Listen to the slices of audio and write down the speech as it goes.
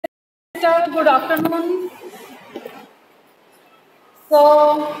Nishita. Good afternoon. So,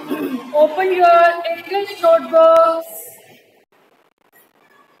 open your English notebooks.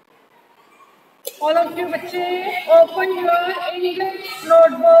 All of you, बच्चे, open your English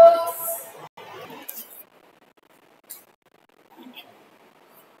notebooks.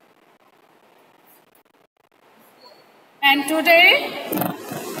 And today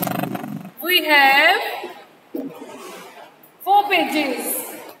we have 4 pages,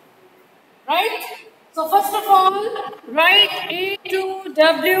 right? So first of all, write A to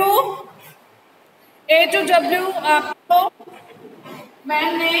W. A to W आपको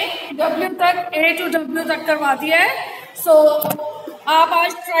मैंने W तक A to W तक करवा दिया है. सो आप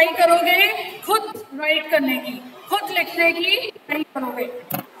आज ट्राई करोगे खुद राइट करने की, खुद लिखने की ट्राई करोगे.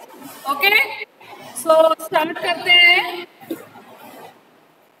 ओके, सो स्टार्ट करते हैं.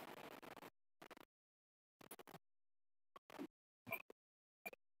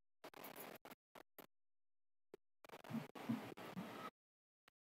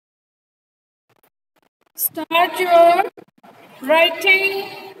 Start your writing.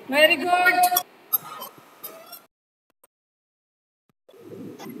 Very good.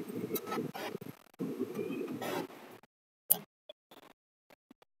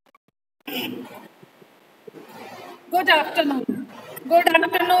 Good afternoon. Good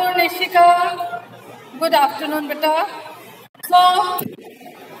afternoon, Nishika. Good afternoon, beta. So,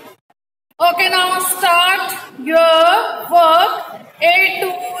 okay, now start your work. A to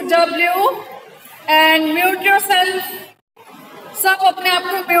W and mute yourself. सब अपने आप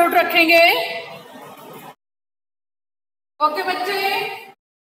को म्यूट रखेंगे. ओके बच्चे,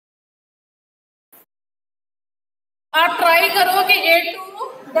 आप ट्राई करो कि A to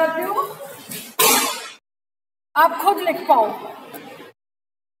W आप खुद लिख पाओ.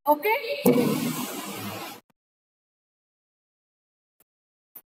 ओके,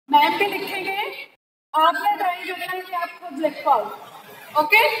 मैम भी लिखेंगे, आपने ट्राई करना है कि आप खुद लिख पाओ.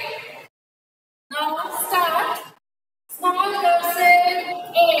 Okay, now start. Small cursive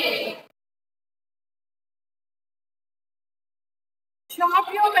A. Sharp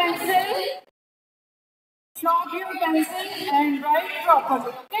your pencil. Sharp your pencil and write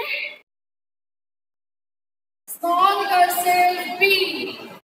properly. Okay. Small cursive B.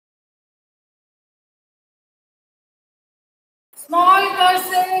 Small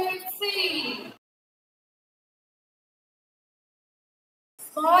cursive C.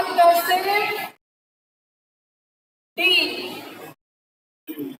 Small cursive D.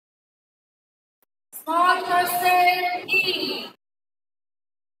 Small cursive E.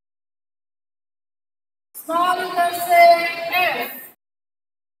 Small cursive F.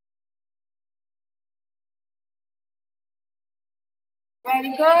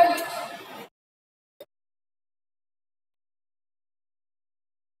 Very good.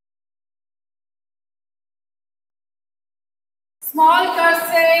 Small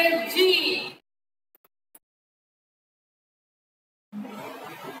cursive G.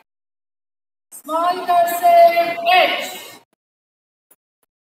 Small cursive H.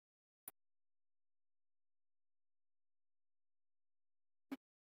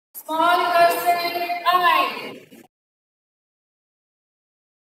 Small cursive I.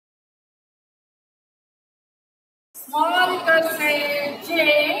 Small cursive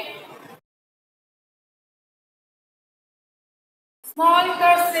J. Small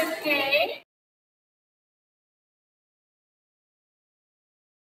cursive K.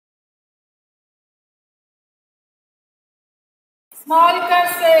 Small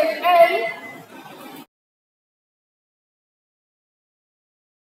cursive L.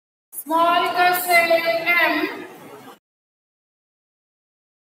 Small cursive M.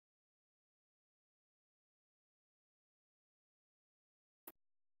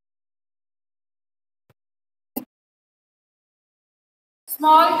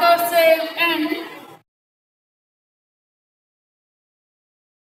 Small cursive N.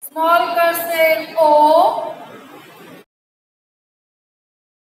 Small cursive O.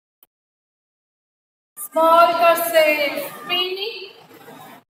 Small cursive P.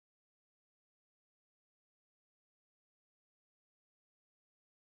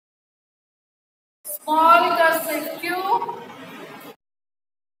 Small cursive Q.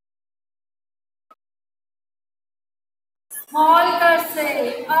 Small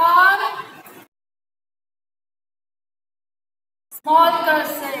cursive R. Small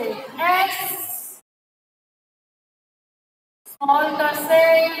cursive S. Small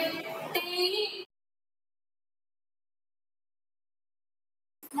cursive T.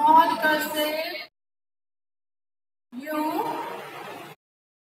 Small cursive U.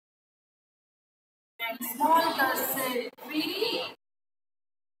 And small cursive V.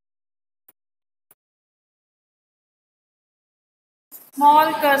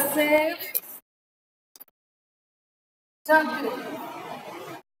 small cursive W.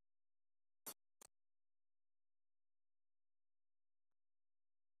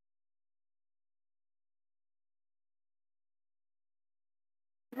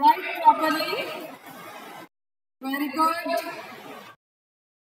 Write properly. Very good.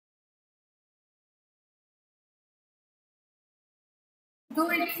 Do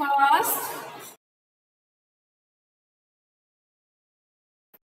it fast.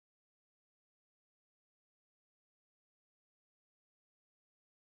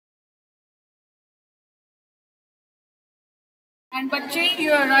 And Bachi,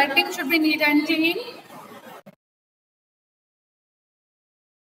 your writing should be neat and clean.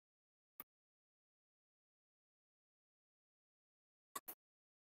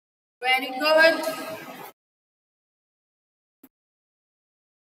 Very good.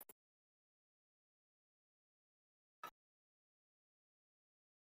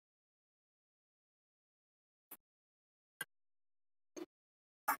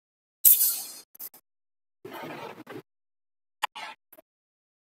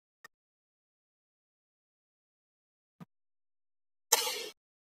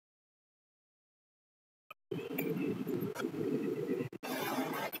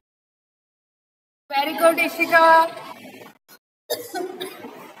 Very good, Ishika.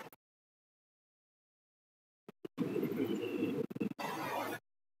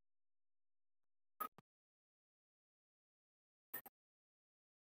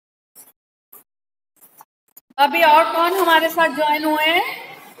 अभी और कौन हमारे साथ join हुए हैं?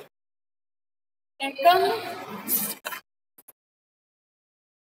 एकम,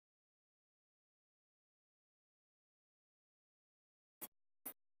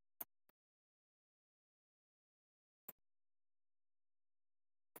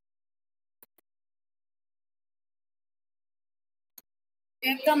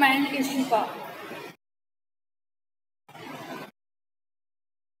 एकम and Ishika.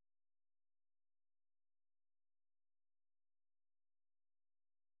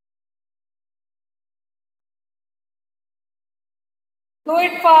 Do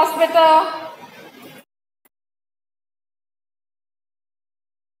it fast, beta.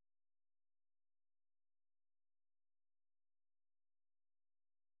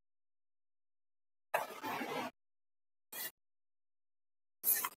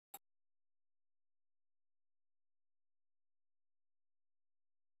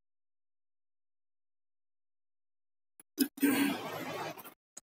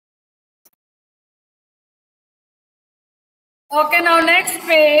 Okay, now next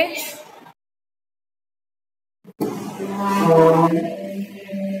page.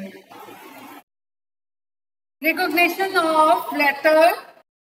 Recognition of letter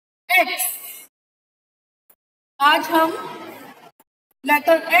X. आज हम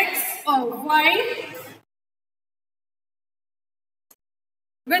letter X और Y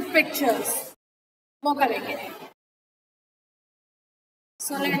with pictures वो करेंगे.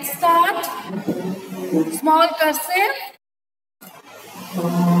 So let's start. Small cursive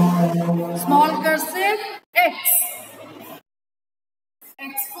X.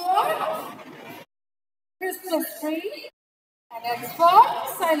 X for Christmas tree and X for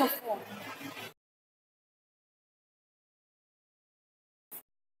xylophone.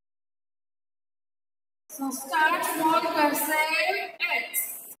 So start small cursive X.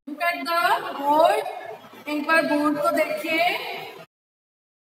 Look at the board. एक बार board को देखिए.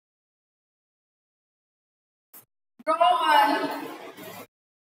 Draw one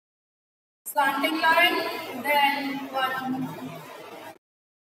slanting line, then one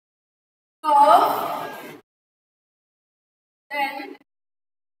curve, then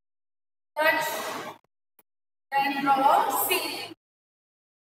touch, then draw C.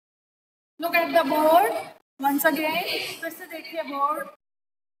 Look at the board once again. फिर से देखिए board.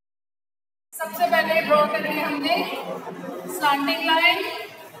 सबसे पहले draw करी हमने स्लैंडिंग लाइन.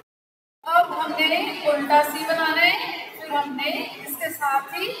 अब हमने उल्टा सी बनाना है. फिर हमने इसके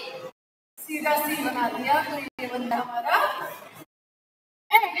साथ ही सीधा सी बना दिया. तो ये बनता हमारा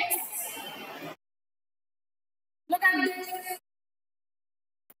X. Look at this.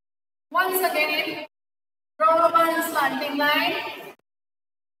 Once again, draw one slanting line,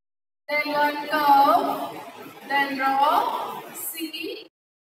 then one curve, then draw C.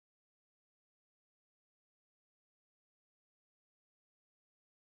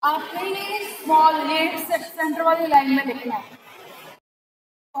 आपने ये स्मॉल लेट सेंटर वाली लाइन में लिखना है.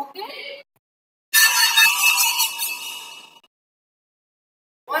 Okay.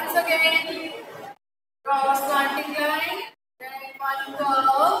 Once again, draw slanting line, then one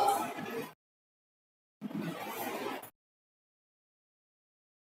curve,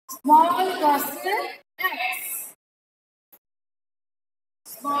 Small cursive X.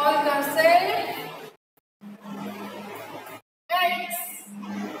 Small cursive X.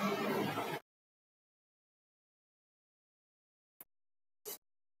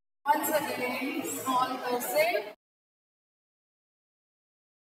 Once again, small cursive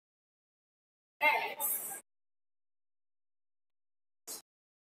X.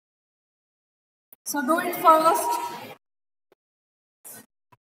 So do it first.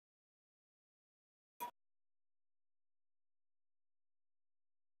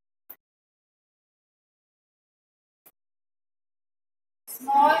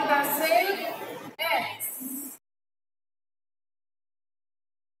 Small cursive X.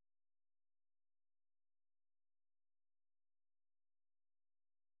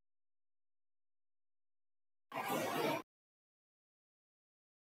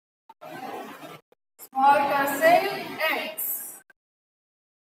 Small cursive X.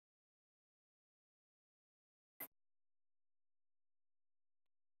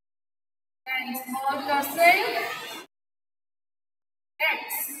 And small cursive X.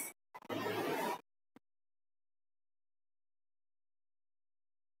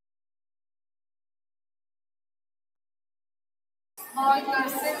 Small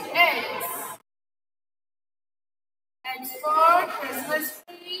cursive X. X for Christmas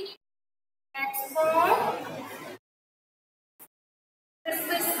tree. X for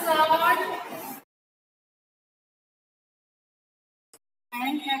Christmas card.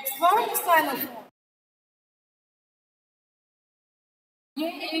 And X for xylophone. ये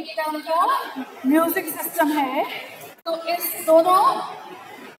एक तरह का music system है, तो इस दोनों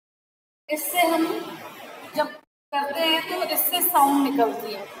इससे हम जब करते हैं तो इससे साउंड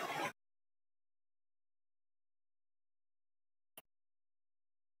निकलती है.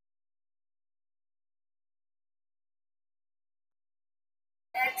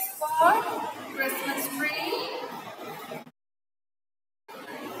 X for Christmas tree.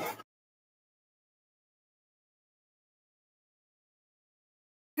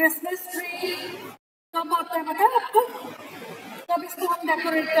 Christmas tree कब आता है पता है आपको? कब इसको हम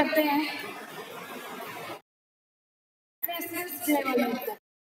डेकोरेट करते हैं? क्रिसमस डे वाले.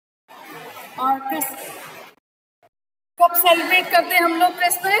 और कब सेलिब्रेट करते हैं हम लोग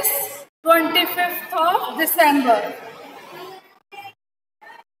क्रिसमस? 25th of December.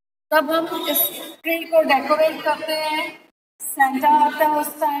 तब हम इस ट्री को डेकोरेट करते हैं. सेंटा आता है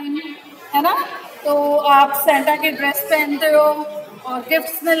उस टाइम, है ना? तो आप सेंटा की ड्रेस पहनते हो और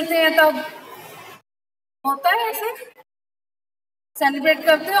गिफ्ट्स मिलते हैं, तब होता है ऐसे. सेलिब्रेट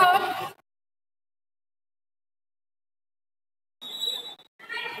करते हो आप?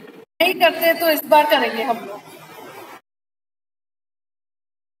 नहीं करते तो इस बार करेंगे हम लोग.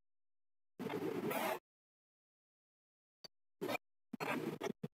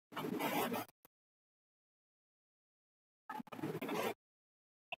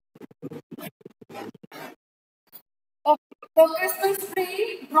 तो क्रिसमस ट्री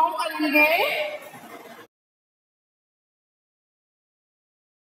ड्रॉ करेंगे.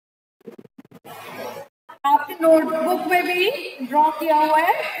 आपके नोटबुक में भी ड्रॉ किया हुआ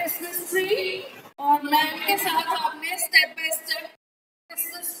है क्रिसमस ट्री, और मैम के साथ आपने step by step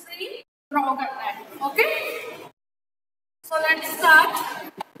Christmas tree draw करना है. Okay, so let's start.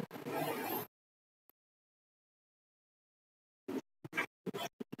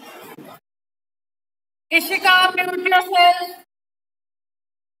 Ishika, mute yourself.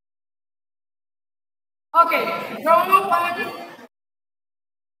 Okay, draw one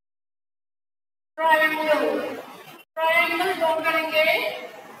triangle. Triangle draw करेंगे.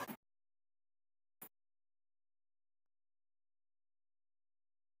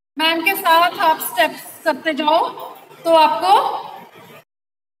 मैम के साथ आप स्टेप्स करते जाओ तो आपको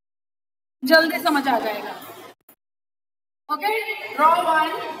जल्दी समझ आ जाएगा. Okay, draw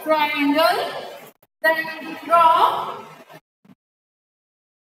one triangle, then draw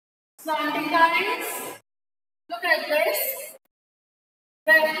slanting lines. Look at this.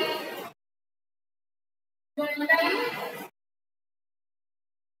 Then join them.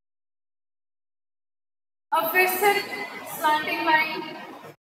 अब फिर से slanting line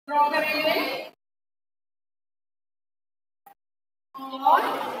ड्रॉ करेंगे और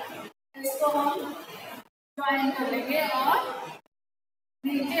इसको हम ज्वाइन कर लेंगे और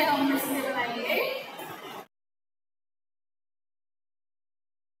नीचे हम इसमें बनाएंगे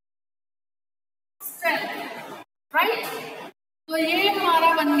स्टेप. राइट, तो ये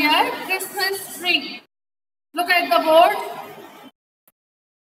हमारा बन गया है Christmas tree. Look at the board.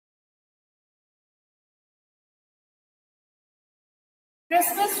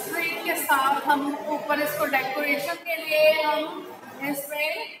 Christmas tree के साथ हम ऊपर इसको डेकोरेशन के लिए हम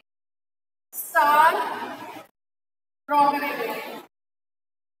इसमें स्टार ड्रॉ करेंगे,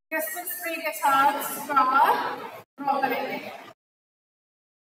 क्रिसमस ट्री के साथ स्टार ड्रॉ करेंगे।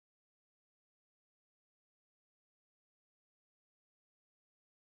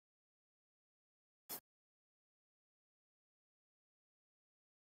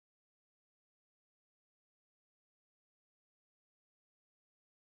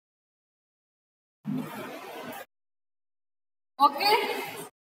 Okay,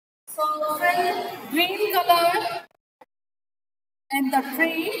 so fill green color in the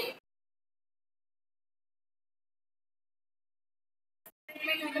tree.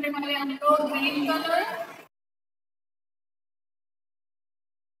 हम लोग green colour,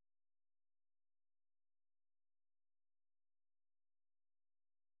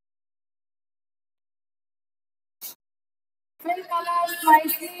 fill color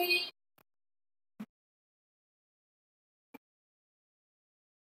nicely.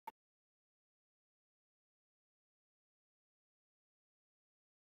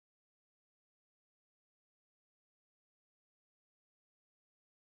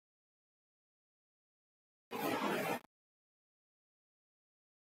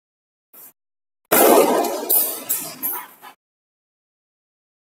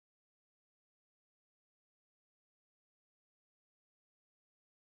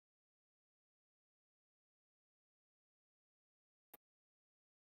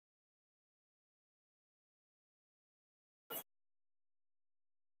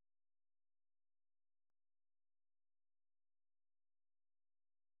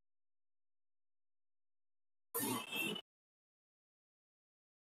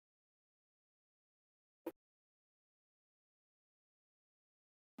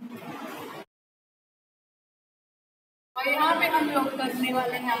 और यहाँ पे हम लोग करने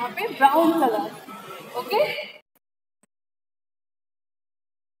वाले हैं यहाँ पे ब्राउन कलर। ओके,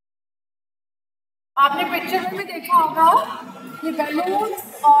 आपने पिक्चर में भी देखा होगा कि बैलून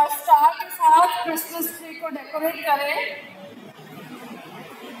और स्टार के साथ क्रिसमस ट्री को डेकोरेट करें,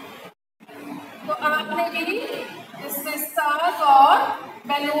 तो आपने भी इसमें स्टार्स और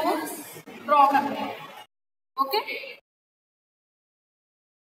बैलून ड्रॉ करने हैं। Okay,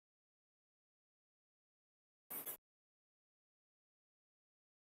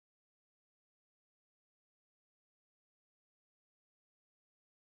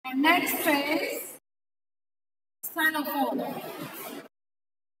 and next is xylophone.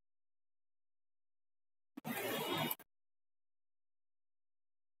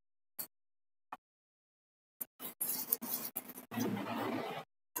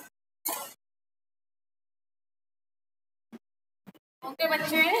 Okay,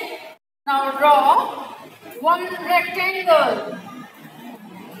 बच्चे, now draw one rectangle.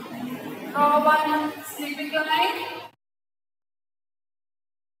 Draw one sleeping line.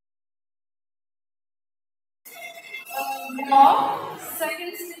 Draw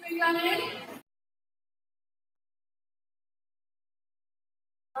second sleeping line.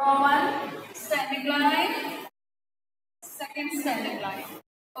 Draw one standing line. Second standing line.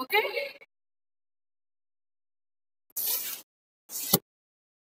 Okay.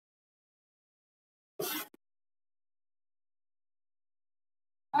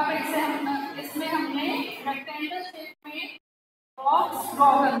 अब इसमें हमने रेक्टेंगल शेप में box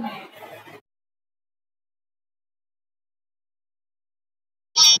draw करना है।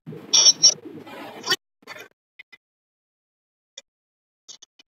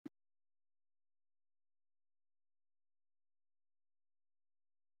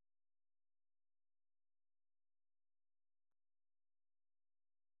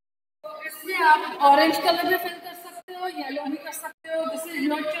 तो इसमें आप ऑरेंज कलर भी फिल कर सकते हो, येलो भी कर सकते हो, this is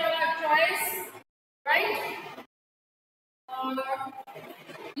your choice, right. और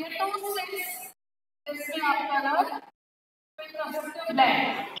ये टू सिक्स, इसमें आप कलर फिल कर सकते हो, ब्लैक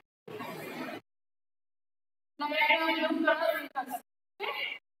ब्लू कलर फिल कर सकते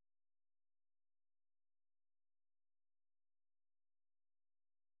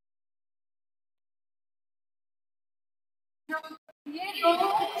हो। ये दो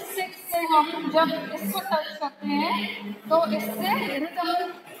सिक्स से हम जब इसको टच करते हैं तो इससे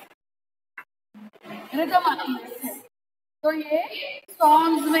रिदम आती है इससे। तो ये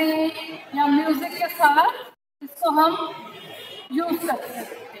सॉन्ग्स में या म्यूजिक के साथ इसको हम यूज कर सकते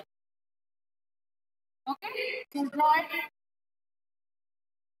हैं। Okay, draw it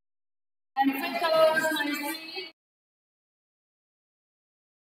and fill colours nicely.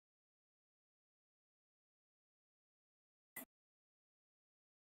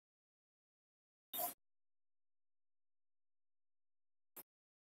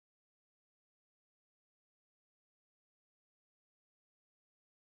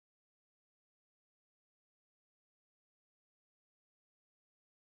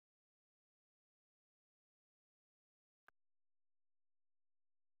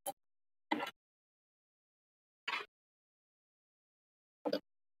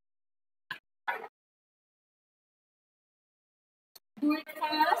 Do it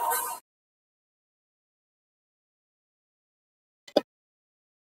fast.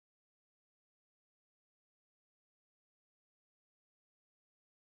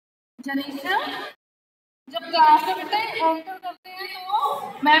 जनीशा, जब क्लास में बेटा एंटर करते हैं तो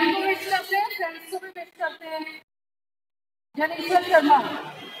मैम को विश करते हैं, फ्रेंड्स को भी विश करते हैं। जनीशा शर्मा,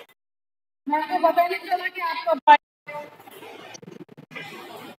 मैम को पता नहीं चला कि आपका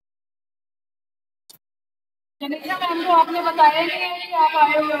जनीशा मैम को आपने बताया नहीं है कि आप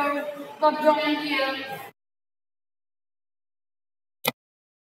आए हुए हो, कब ज्वाइन किया।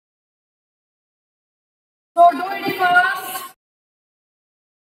 तो डू इट फर्स्ट।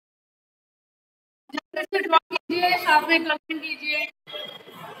 जल्दी से ड्रॉ कीजिए, साथ में कमेंट कीजिए।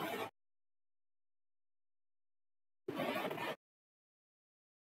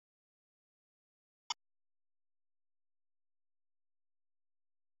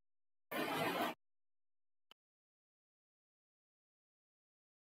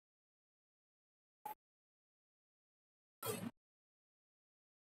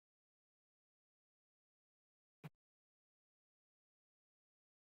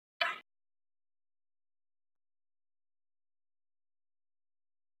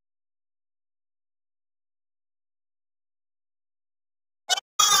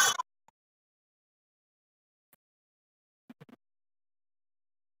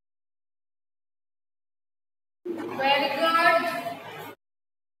 Very good.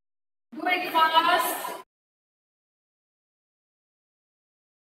 Do it fast.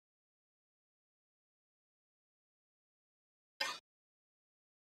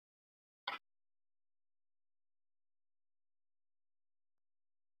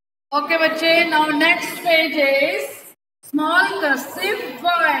 Okay, बच्चे. Now next page is small cursive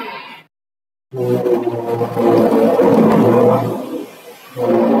Y.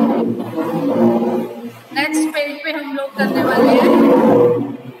 Next page पे हम लोग करने वाले हैं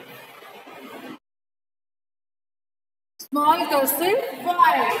स्मॉल कर्सिव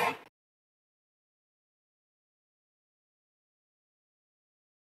वाई।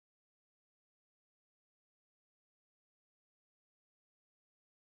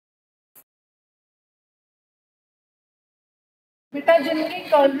 बेटा जिनकी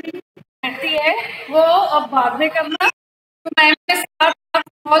कर्सिव रहती है वो अब बाद में करना, तो मैम के साथ आप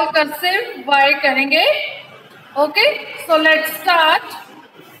स्मॉल कर्सिव वाई करेंगे। Okay, so let's start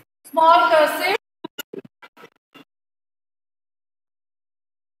small cursive.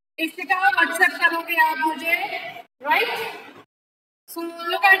 इसका व्हाट्सएप करोगे आप मुझे, right? So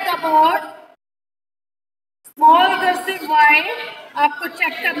look at the board, small cursive Y आपको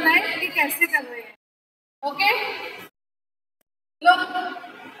चेक करना है कि कैसे कर रहे हैं। Okay, look,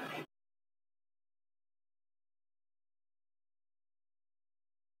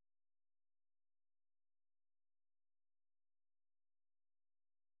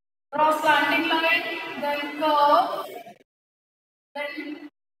 draw slanting line, then curve, then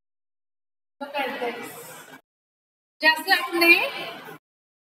look at this. जैसे आपने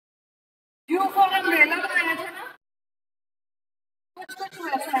यू फॉर अम्ब्रेला बनाया था ना, कुछ कुछ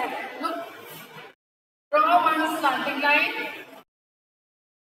वैसा है। Look, draw one starting line,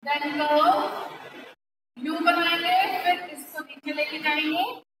 then curve, you बनाएंगे, फिर इसको नीचे लेके जाएंगे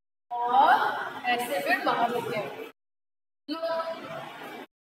और ऐसे फिर बाहर लेके आएंगे।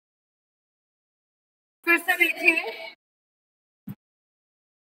 फिर से देखिए,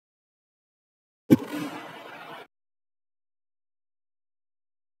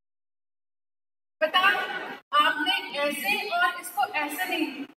 बता आपने ऐसे और इसको ऐसे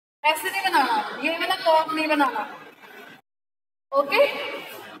नहीं बनाना, ये वाला कर्व नहीं बनाना। ओके,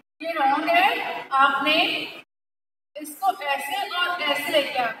 ये रॉन्ग है, आपने इसको ऐसे और ऐसे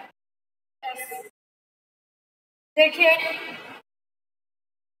लेके आना, ऐसे। देखिए,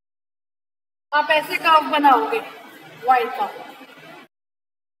 आप ऐसे कर्व बनाओगे वाई का।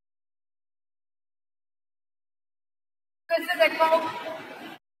 फिर से देखो,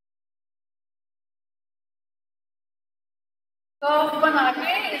 कर्व बना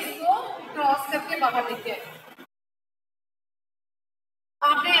के इसको क्रॉस करके बाहर लेके आए।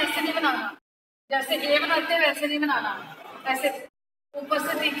 आपने ऐसे नहीं बनाना, जैसे ए बनाते हैं वैसे नहीं बनाना, ऐसे ऊपर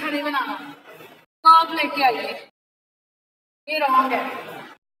से तीखा नहीं बनाना, कर्व लेके आइए, ये रॉन्ग है।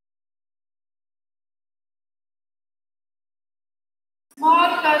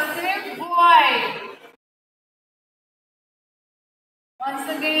 Small cursive Y, once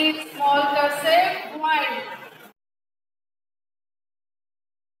again small cursive Y,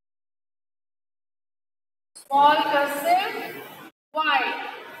 small cursive Y,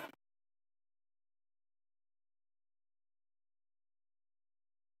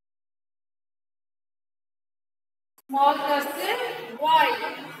 small cursive Y.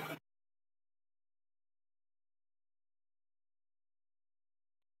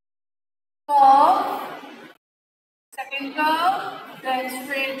 Curve, second curve, then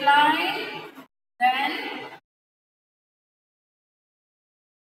straight line, then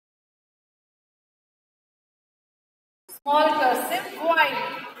small cursive Y.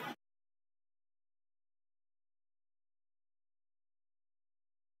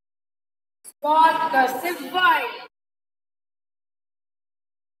 Small cursive Y.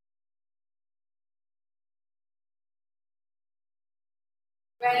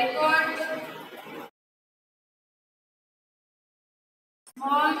 Very good.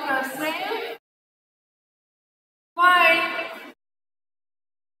 Small cursive Y.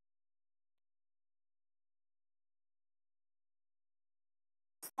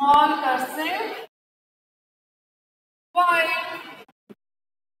 Small cursive Y.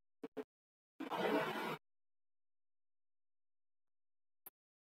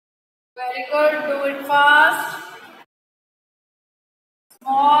 Very good. Do it fast.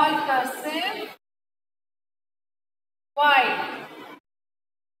 Small cursive Y.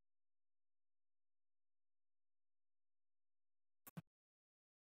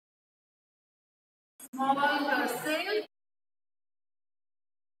 Small cursive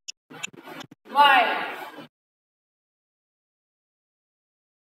Y.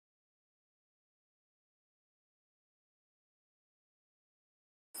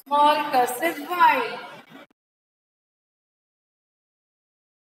 Small cursive Y.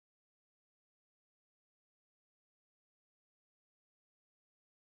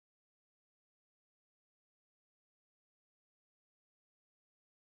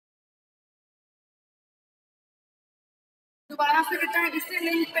 दोबारा से बेटा इसी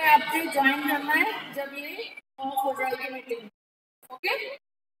link पे आपको join करना है जब ये ऑफ हो जाएगी meeting. Okay.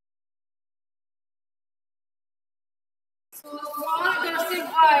 So small cursive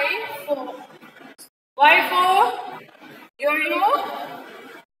Y for yo-yo,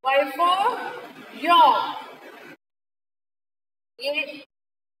 Y for yaw. ये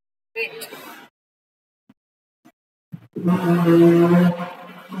wait.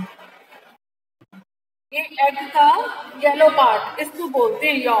 ये एग का येलो पार्ट इसको बोलते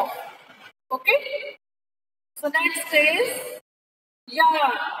हैं yaw. Okay. So next is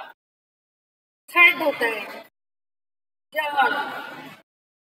yard. Thread होता है यार्ड.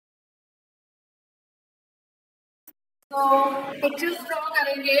 तो पिक्चर्स ड्रॉ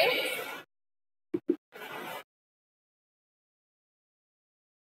करेंगे.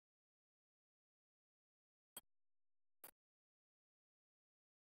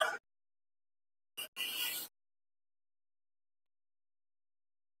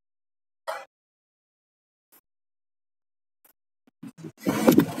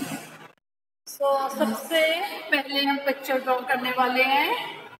 सबसे पहले हम पिक्चर ड्रॉ करने वाले हैं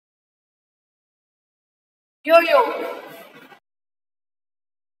यो यो.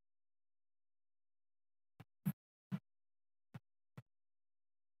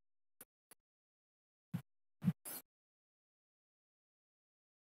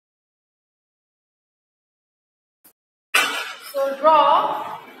 So draw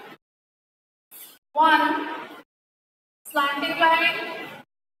one slanting line.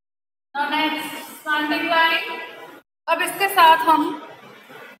 Now next slanting line. अब इसके साथ हम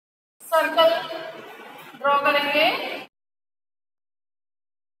सर्कल ड्रॉ करेंगे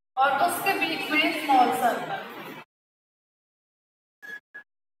और उसके बीच में small circle.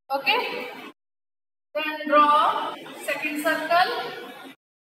 Okay. Then draw second circle.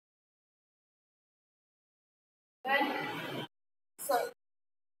 Then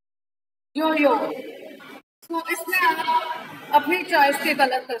यो यो. तो इसमें आप अपनी चॉइस के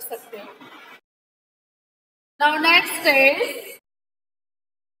कलर कर सकते हो. नाउ नेक्स्ट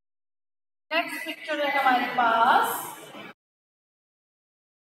पिक्चर है हमारे पास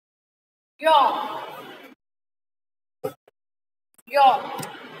यो यो.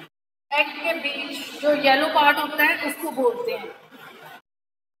 एग के बीच जो येलो पार्ट होता है उसको बोलते हैं.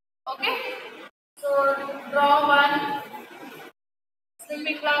 Okay. So draw one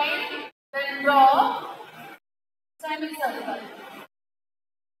slipping line. Then draw semicircle.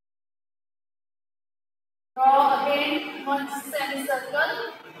 Draw again one semicircle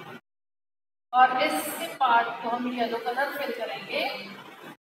और इसके पार्ट को हम येलो कलर फिल करेंगे.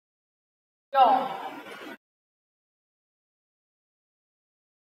 Draw.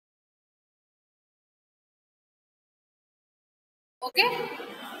 Okay.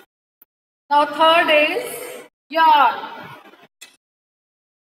 Now third is yard.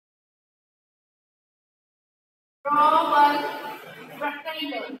 Draw one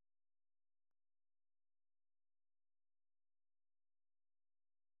rectangle.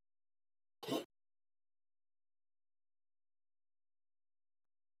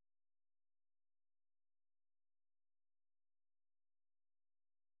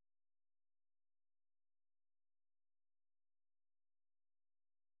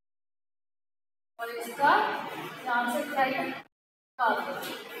 और इसका यहाँ से साइड निकाल दो।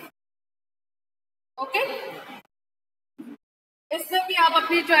 ओके, इसमें भी आप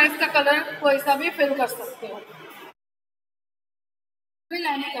अपनी चॉइस का कलर कोई सा भी फिल कर सकते हो, फिल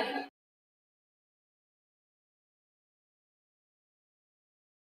नहीं करना।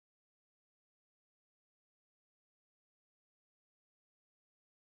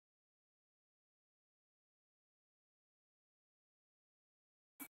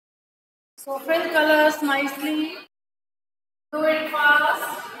 So fill colors nicely, do it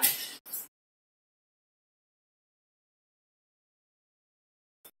fast.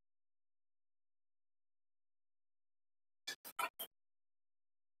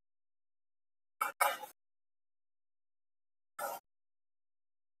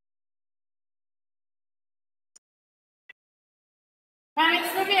 हाँ,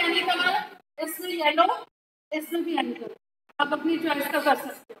 इसमें भी एनी कलर, इसमें येलो, इसमें भी एनी कलर, आप अपनी चॉइस का कर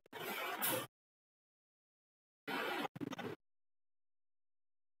सकते हो।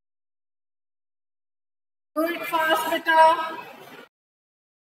 Do it fast, बेटा।